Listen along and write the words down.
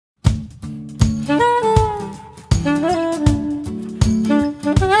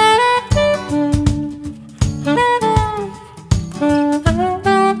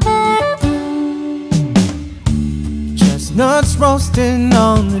roasting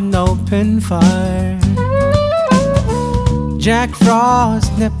on an open fire. Jack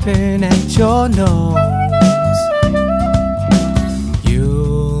Frost nipping at your nose.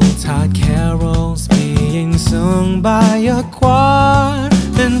 Yuletide carols being sung by a choir,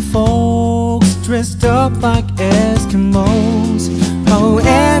 and folks dressed up like Eskimos. Oh,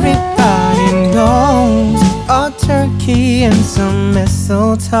 everybody knows a turkey and some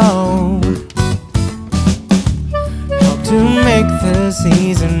mistletoe help to make the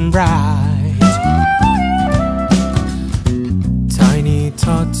season bright. Tiny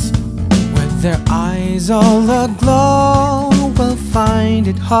tots with their eyes all aglow will find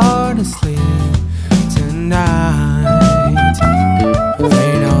it hard to sleep tonight.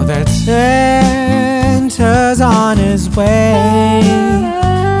 They know that Santa's on his way.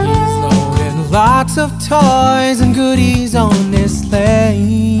 He's loaded lots of toys and goodies on his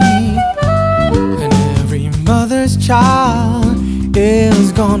sleigh. And every mother's child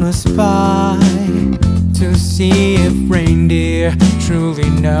is gonna spy to see if reindeer truly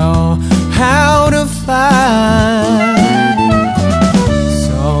know how to fly.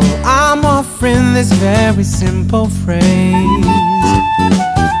 So I'm offering this very simple phrase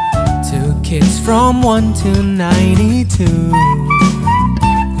to kids from 1 to 92.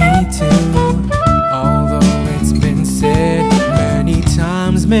 Me too. Although it's been said many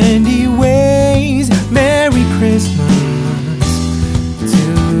times, many ways, Merry Christmas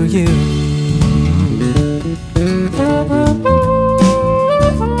to you.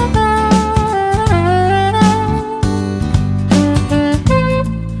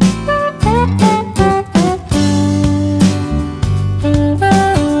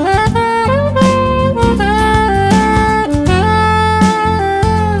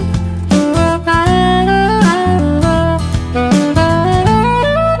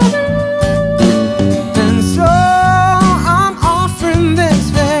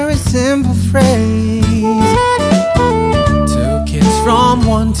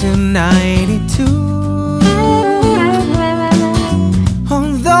 To 92.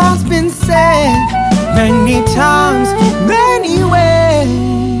 Although it's been said many times, many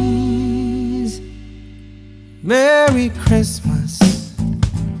ways, Merry Christmas.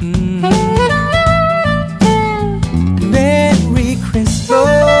 Merry Christmas.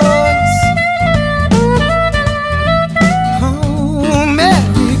 Oh,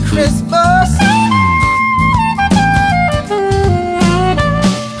 Merry Christmas.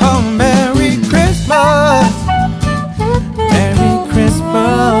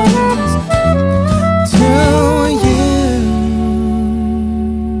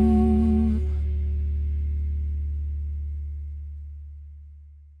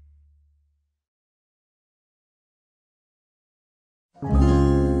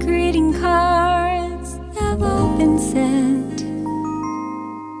 Greeting cards have all been sent.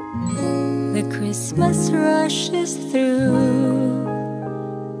 The Christmas rush is through,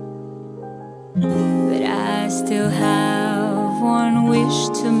 but I still have one wish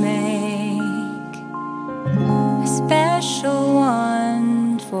to make, a special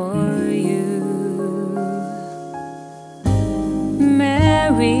one for you.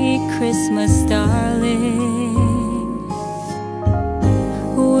 Merry Christmas, darling.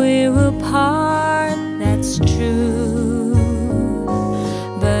 We're apart, that's true,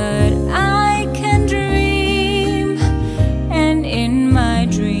 but I can dream, and in my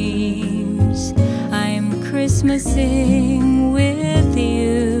dreams I'm Christmasing with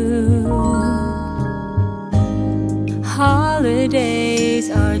you. Holidays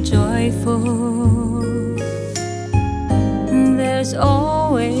are joyful, there's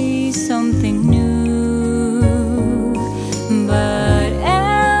always something new, but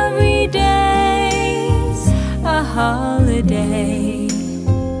holiday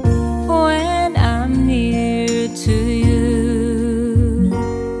when I'm near to you.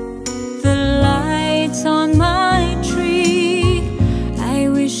 The lights on my tree, I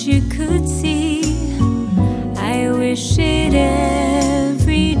wish you could see. I wish it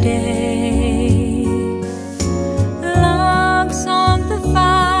every day.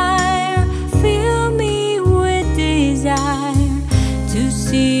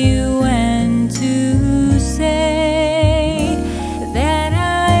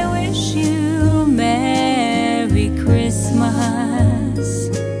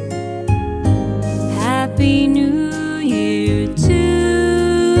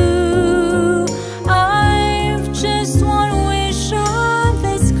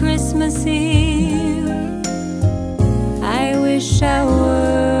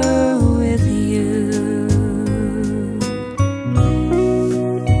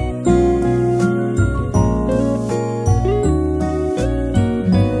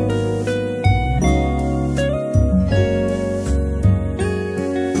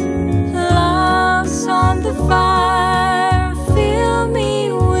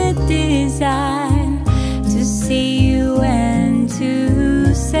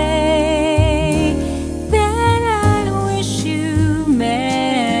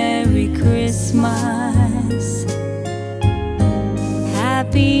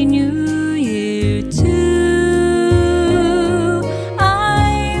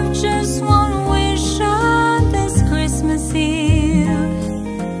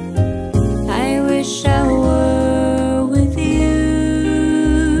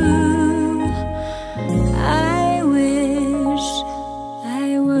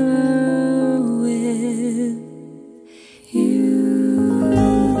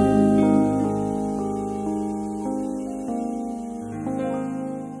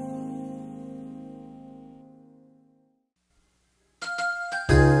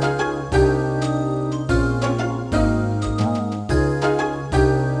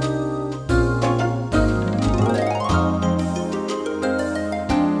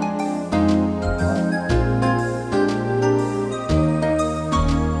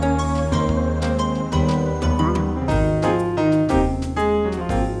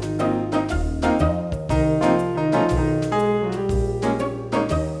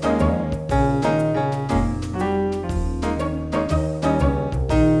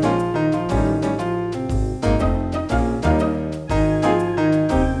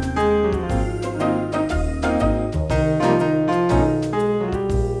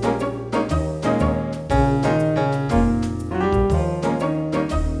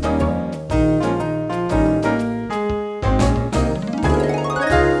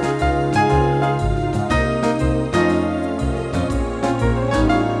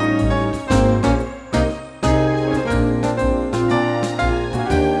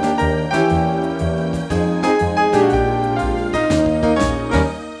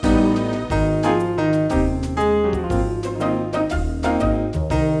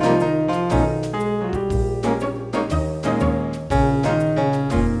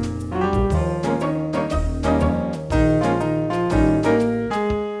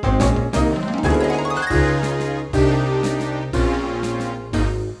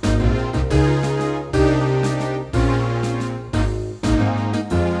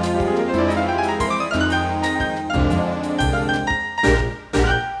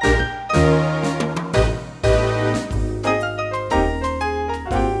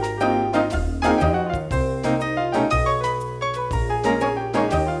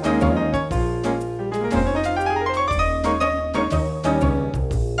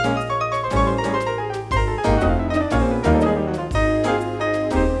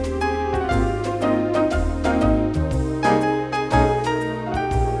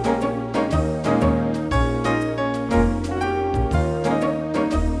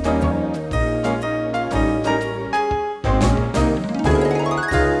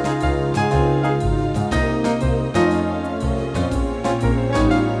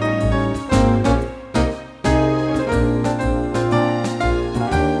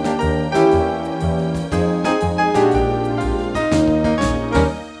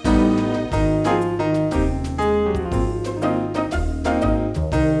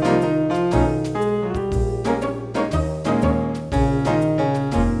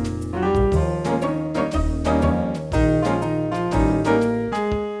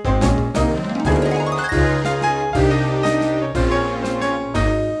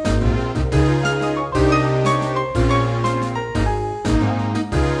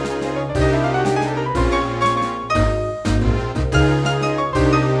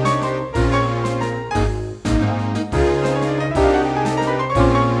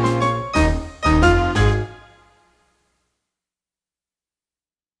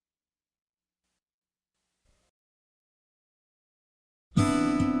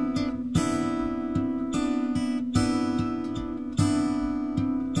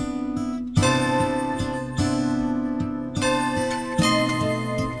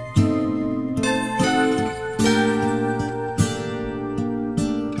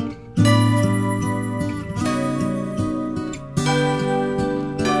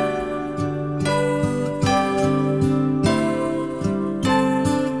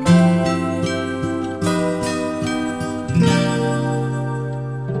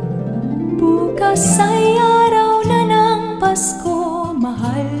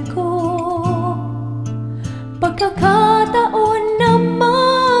 pagkakataon na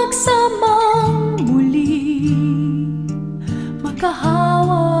magsamang muli,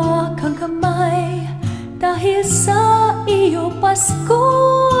 makahawak ang kamay dahil sa iyo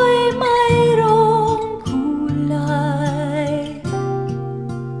Pasko'y mayroong kulay.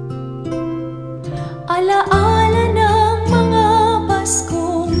 Alaala ng mga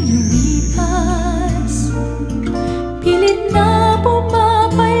Paskong lumipas, pilit na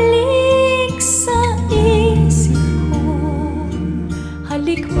bumabalik sa isip ko.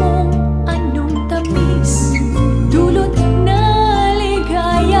 Halik mong anong tamis, dulot na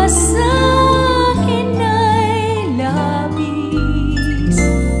ligaya sa akin ay labis.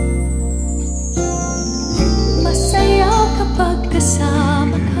 Masaya kapag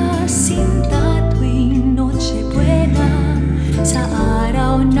kasama ka, sinta, tuwing Noche Buena. Sa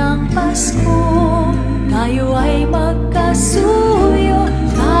araw ng Pasko, tayo ay magkasuyo.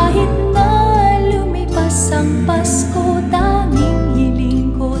 Kahit na lumipas ang Pasko, tanging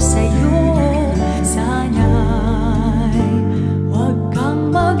hiling ko sa'yo, sana'y huwag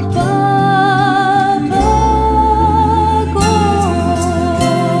kang magbabago.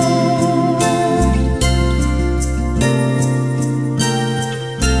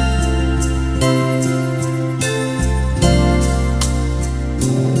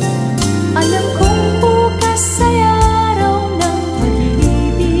 Alam kong bukas ay araw ng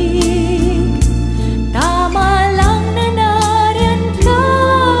pag-ibig. Tama lang na nariyan ka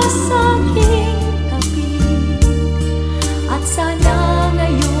sa aking tabi. At sana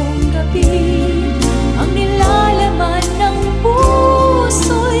ngayong gabi ang nilalaman ng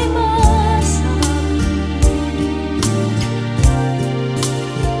puso'y masabi.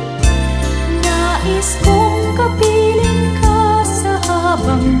 Nais kong kapiling ka sa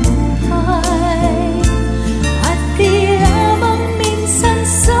habang buhay, at di lamang minsan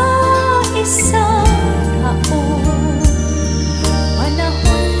sa isang taon.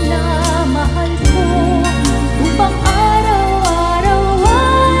 Panahon na mahal ko, upang araw-araw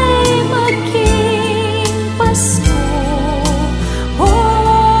ay maging Pasko.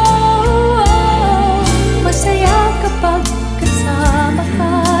 Masaya kapag kasama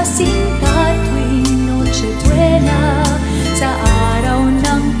ka, sinta, tuwing Noche Buena. Sa araw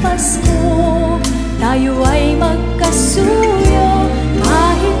ng Pasko, tayo ay magkasuyo.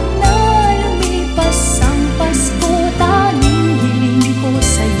 Kahit na lumipas ang Pasko, tanging hiling ko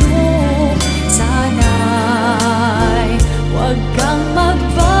sa'yo, sana'y huwag kang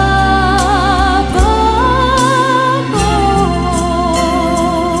magbabago.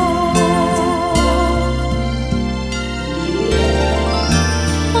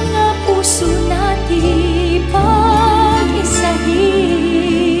 Mga puso natin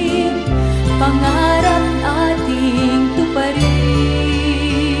pag-isahin, pangarap ating tuparin.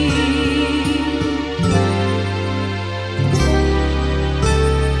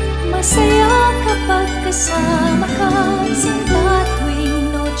 Masaya kapag kasama ka, sinta, tuwing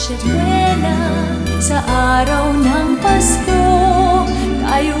Noche Buena. Sa araw ng Pasko,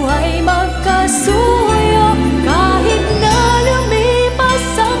 tayo ay magkasuyo. Kahit na lumipas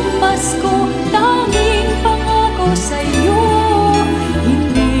ang Pasko, tanging pangako sa'yo,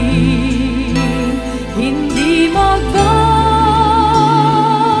 hindi magbabago.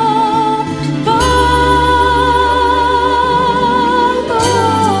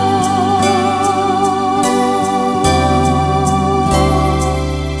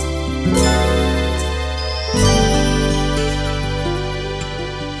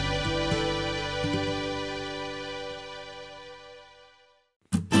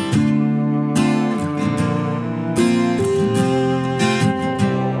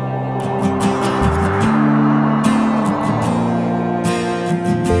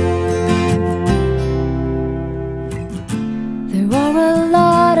 There are a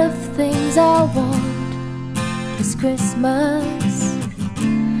lot of things I want this Christmas.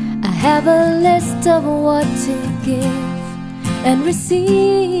 I have a list of what to give and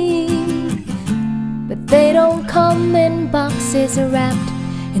receive, but they don't come in boxes wrapped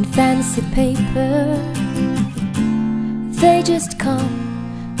in fancy paper. They just come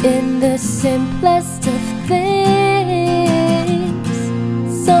in the simplest of things.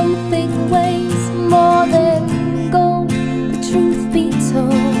 Something weighs more than gold, the truth be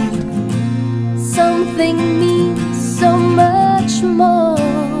told. Something means so much more.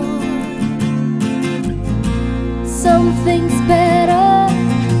 Something's better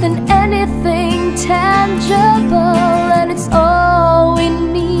than anything tangible, and it's all we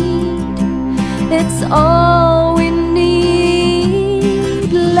need. It's all we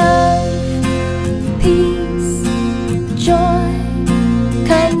need. Love, peace, joy,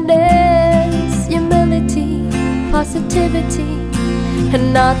 kind positivity,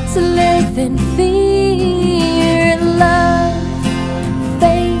 and not to live in fear. Love,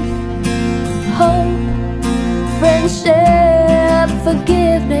 faith, hope, friendship,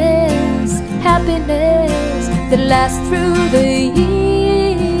 forgiveness, happiness that lasts through the years.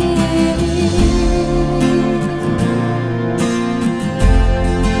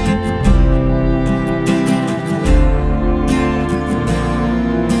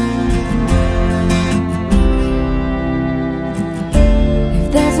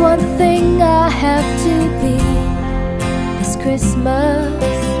 One thing I have to be this Christmas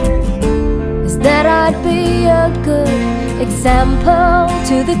is that I'd be a good example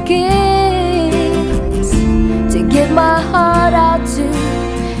to the kids, to give my heart out to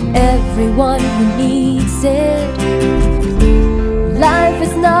everyone who needs it. Life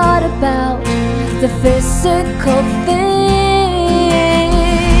is not about the physical thing.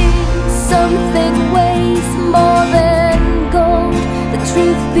 Something weighs more than gold.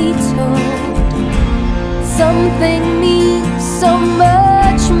 Truth be told, something means so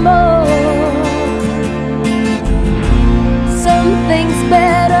much more. Something's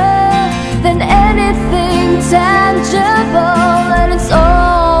better than anything tangible, and it's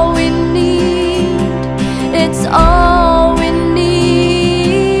all we need. It's all we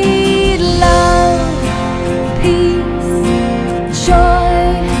need. Love, peace, joy,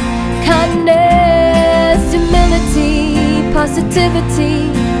 kindness, humility, positivity,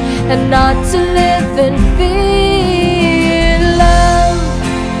 and not to live in fear. Love,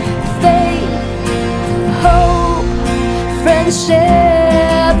 faith, hope,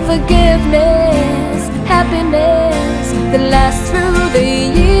 friendship, forgiveness, happiness that lasts through the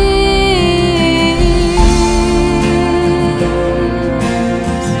years.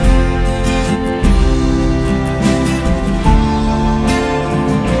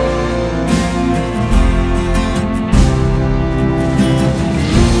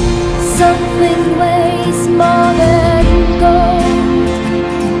 Something weighs more than gold.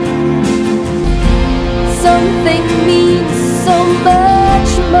 Something means so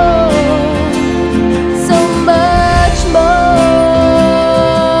much more. So much more.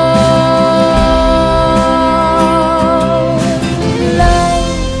 Love,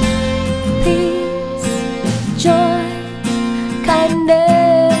 peace, joy,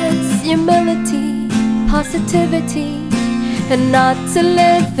 kindness, humility, positivity, and not to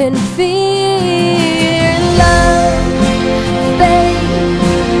live in fear. Love, faith,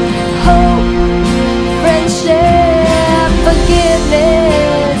 hope, friendship,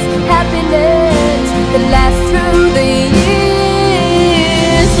 forgiveness, happiness that lasts through the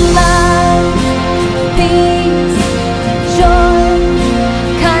years. Love, peace, joy,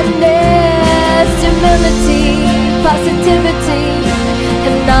 kindness, humility, positivity,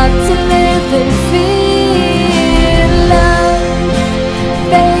 and not to live in fear. Love,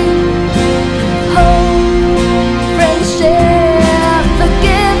 faith, hope, friendship,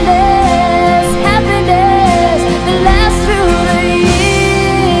 forgiveness, happiness that lasts through the years.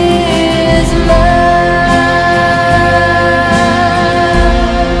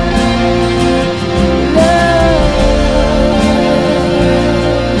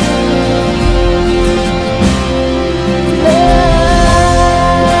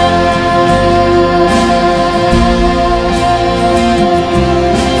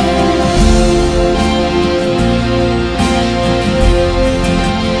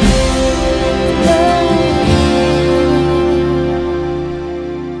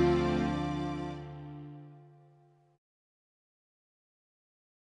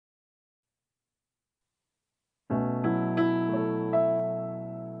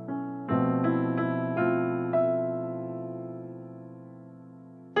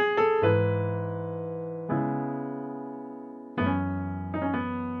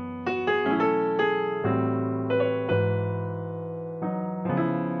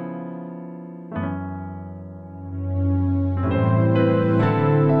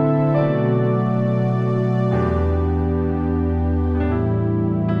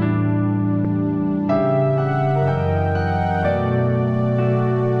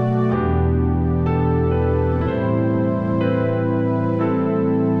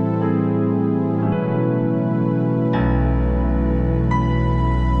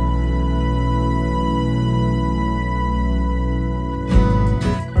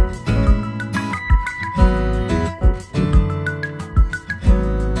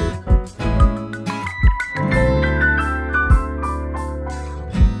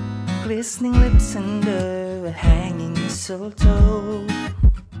 glistening lips under a hanging mistletoe.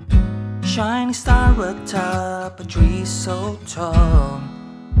 Shining star atop a tree so tall.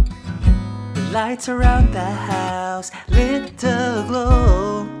 The lights around the house house lit the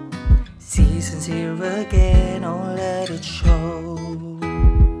glow. Season's here again, oh let it show.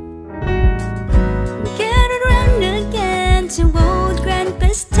 Gather round again to old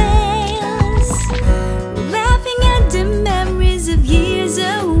grandpa's tales, laughing at the memories of years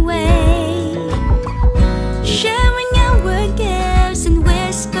away, sharing our gifts and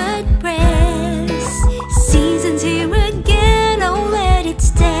whispered prayers. Season's here again, oh let it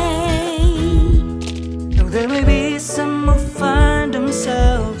stay. Now there may be some who find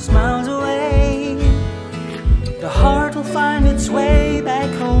themselves miles away. The heart will find its way back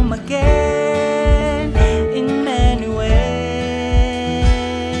home again in many ways.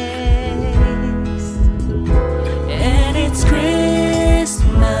 And it's Christmas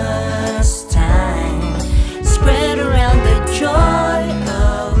time, spread around the joy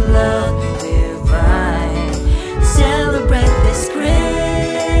of love divine. Celebrate this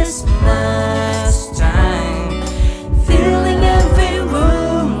Christmas time, filling every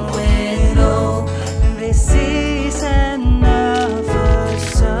room with hope. This season of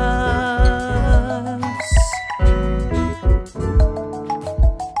us.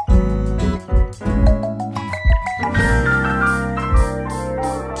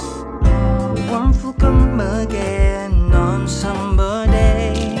 Warmth will come again on summer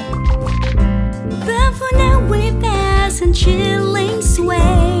day. But for now we pass in chilling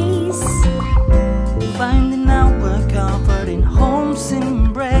sways, Finding our comfort in home's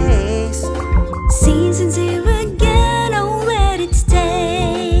embrace. season's here again, oh let it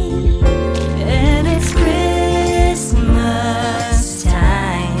stay. And it's Christmas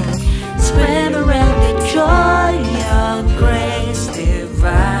time, spread around the joy of grace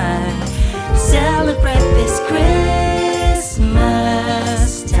divine. Celebrate this Christmas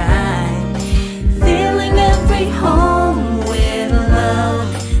time, filling every home with love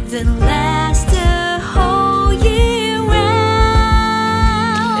that lasts a whole year round.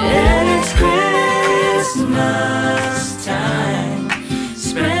 And it's Christmas time,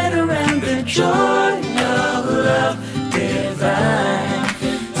 spread around the joy of love divine.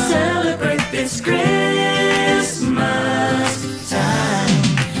 Celebrate this Christmas time,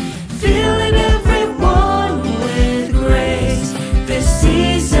 filling everyone with grace. This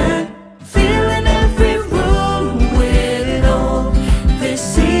season, filling every room with hope. This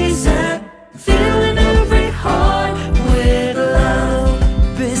season, filling every heart with love.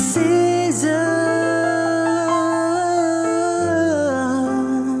 This season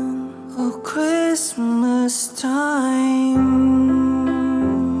of Christmas time.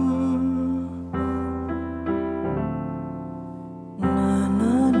 Na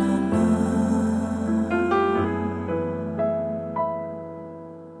na na na.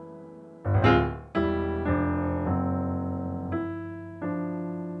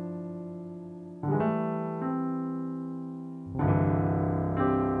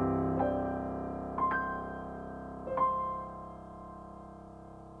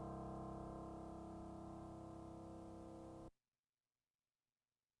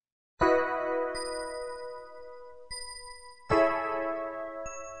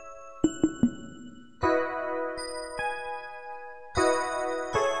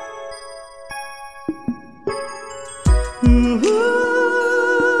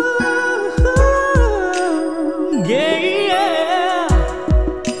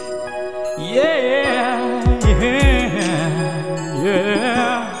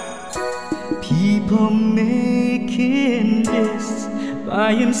 People making lists,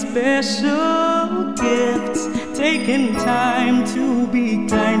 buying special gifts, taking time to be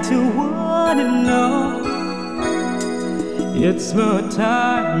kind to one another. It's the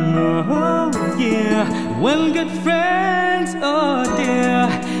time of year when good friends are dear,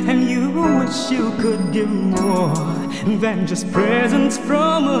 and you wish you could give more than just presents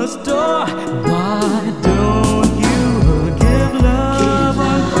from a store. Why don't you give love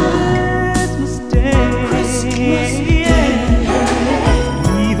on Christmas Day?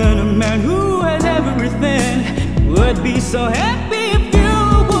 Even a man who has everything would be so happy if you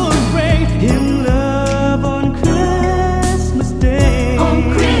would bring him love on Christmas Day.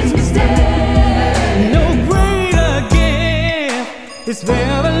 On Christmas Day, No greater gift is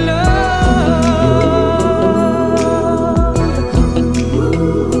there than love.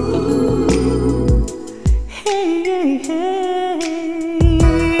 Hey, hey,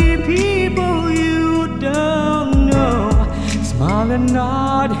 people you don't know, smile and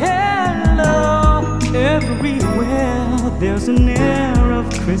nod hello. Everywhere there's an air of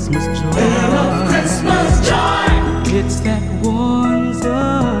Christmas joy. air of Christmas joy. It's that once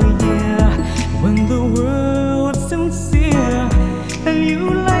a year when the world's sincere, and you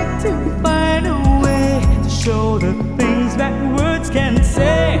like to find a way to show the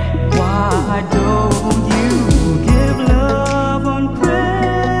don't you give love on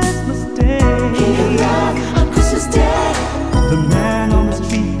Christmas Day? Give love on Christmas Day. The man on the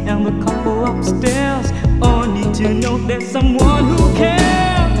street and the couple upstairs all need to know there's someone who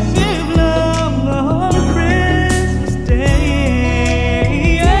cares. Give love on Christmas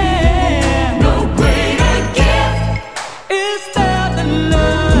Day. Yeah. No greater gift is there than love.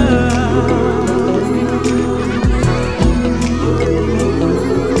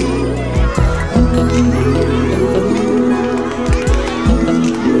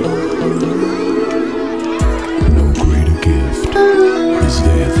 No greater gift is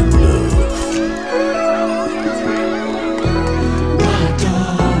there than love. Why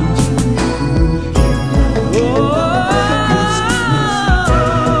don't you give love on Christmas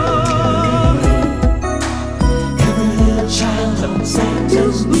Day? Every little child on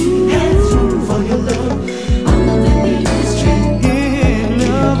Santa's knee has room for your love underneath his tree. Give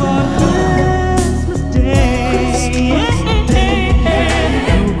love on Christmas Day.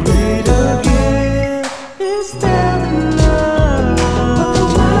 No greater gift is there than love. What the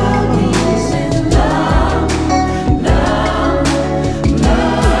world needs is love, love,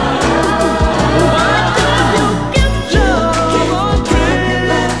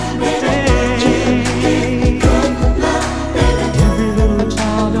 Every little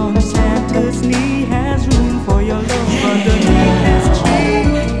child on Santa's knee has room for your love underneath his tree.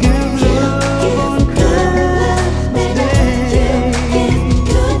 Give love on Christmas Day.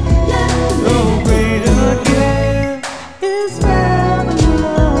 No greater gift is there than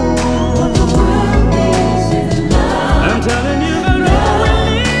love. What the world needs is love. I'm telling you that all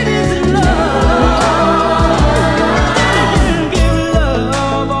we need is love. Give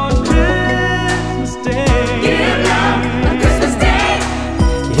love on Christmas Day. Give love on Christmas Day.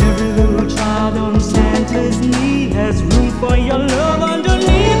 Every little child on Santa's knee has room for your love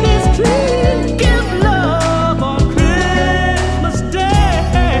underneath his tree. Give love on Christmas Day.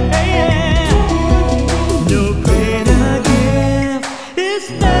 No greater gift is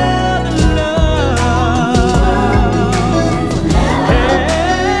there than love. Hey,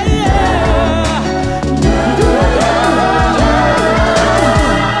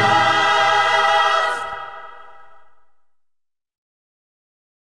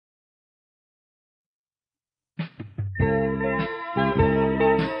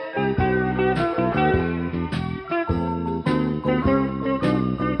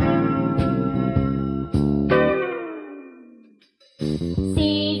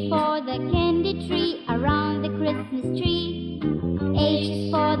 C for the candy tree around the Christmas tree. H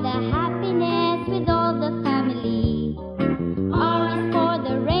is for the happiness with all the family. R is for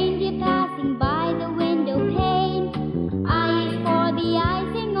the reindeer passing by the window pane. I is for the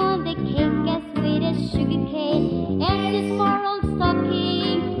icing on the cake as sweet as sugar cane. S is for old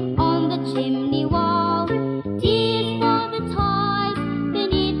stocking on the chimney wall. T is for the toys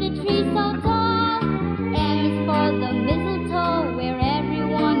beneath the tree so tall. M is for the mistletoe where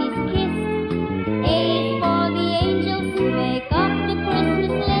everyone is kissed. A is for the angels who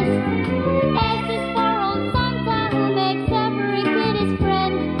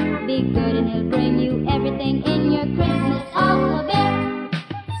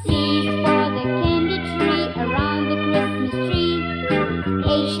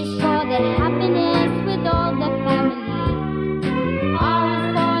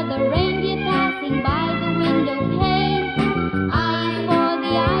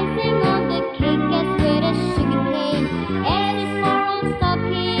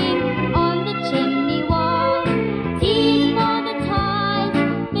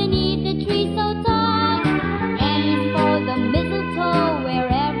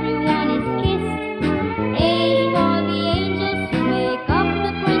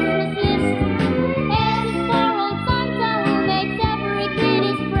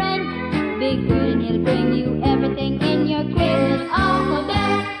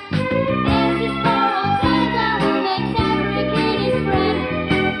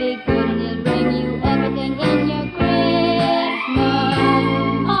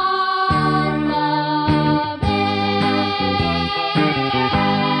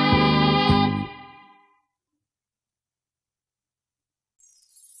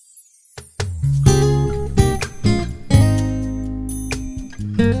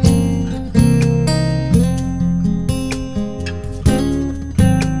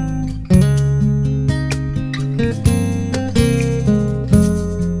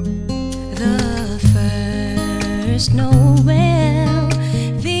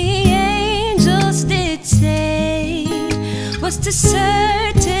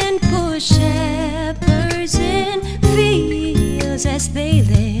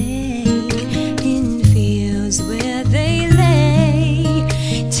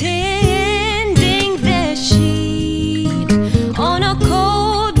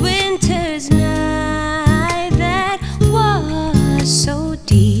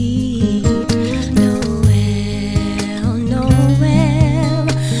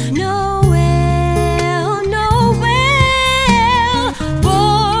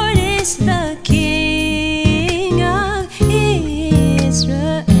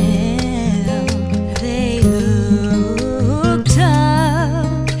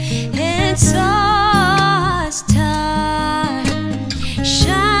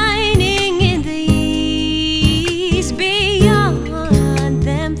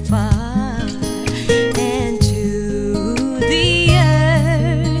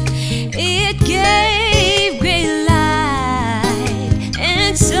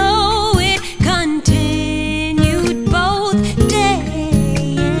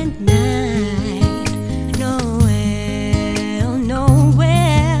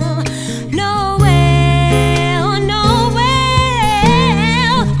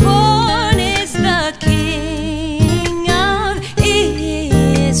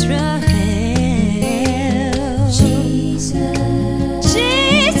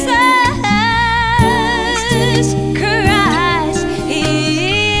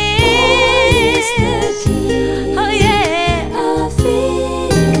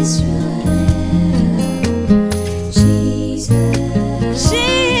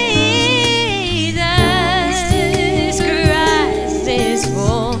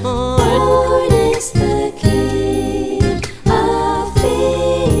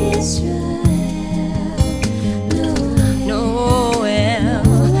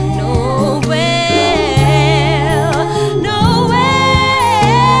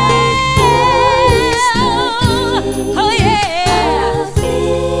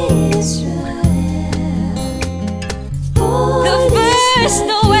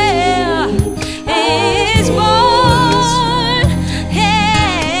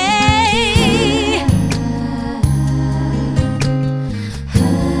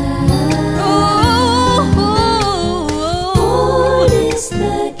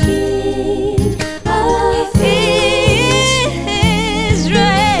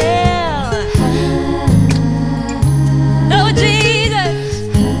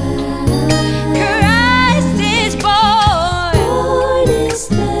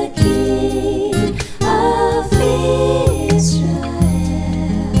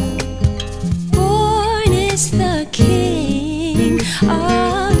King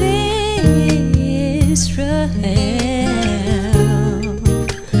of Israel.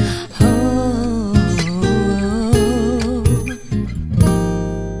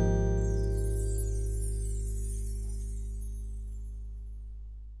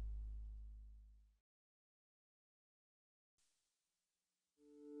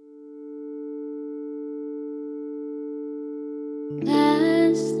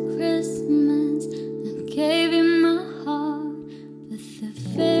 Last Christmas, I gave you my heart, but the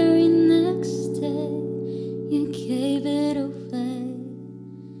very next day, you gave it away.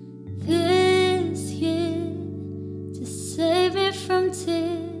 This year, to save me from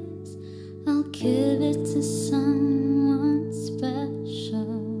tears, I'll give it to someone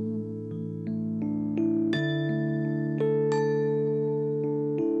special.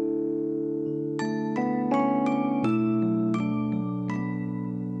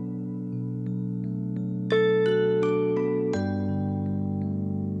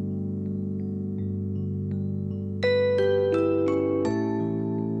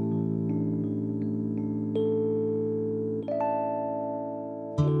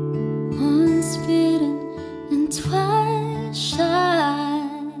 Once bitten and twice shy,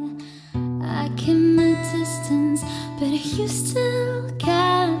 I keep my distance, but you still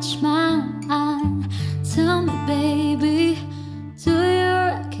catch my eye. Tell me, baby, do you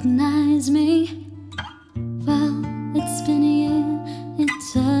recognize me? Well, it's been a year, it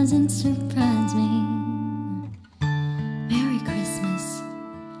doesn't surprise me. Merry Christmas,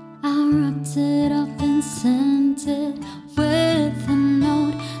 I wrapped it up and sent it with a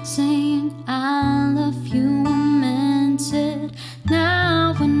note saying I love you, I meant it.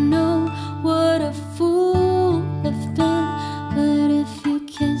 Now I know what a fool I've been, but if you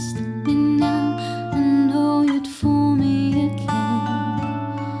kissed me now, I know you'd fool me again.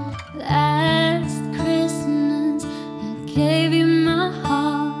 Last Christmas, I gave you my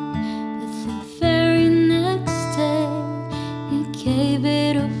heart, but the very next day, you gave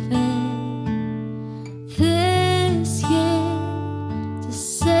it away. This year, to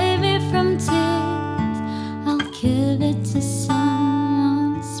save me from tears, I'll give it to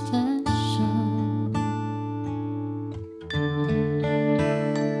someone special.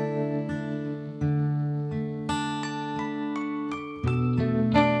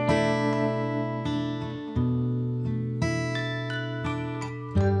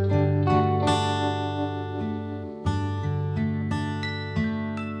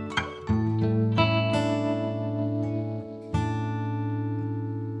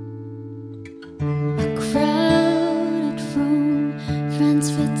 A crowded room, friends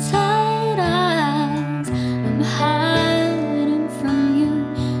with tight eyes. I'm hiding from you,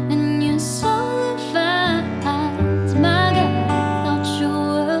 and you saw the vibes. My God, I thought you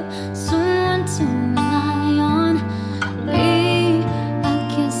were someone to rely on. Me, I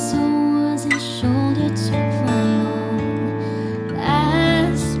guess I was a shoulder to cry on.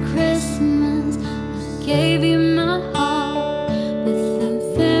 Last Christmas, I gave you my heart, but the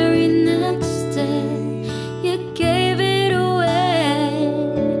very next day, you gave it away.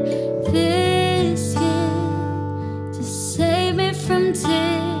 This year, to save me from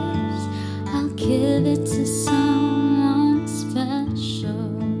tears, I'll give it to someone special.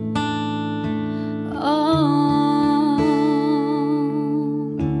 Oh,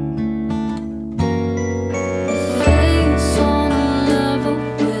 the face on a lover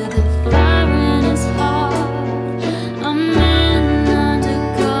with a fire in his heart. A man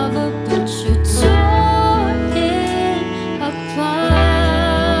undercover, but you tore it apart.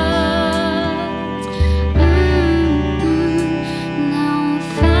 Now I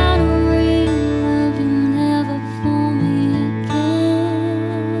found a ring, love you never fool me again.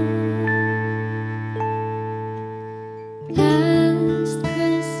 Last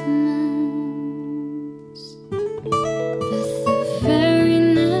Christmas, but the very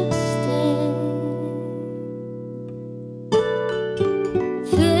next day,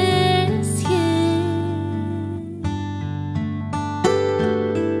 this year,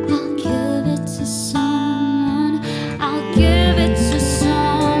 I'll give it to someone. I'll give it to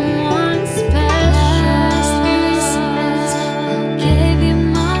someone special. Last Christmas, I gave you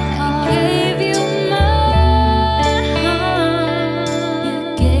my heart. Gave you my heart. You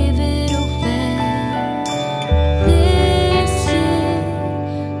gave it away. This year,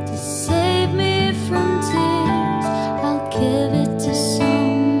 to save me from tears, I'll give it to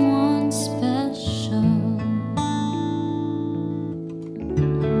someone special.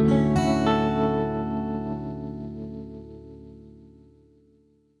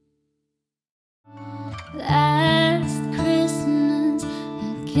 Last Christmas, I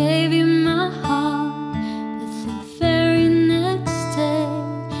gave you my heart.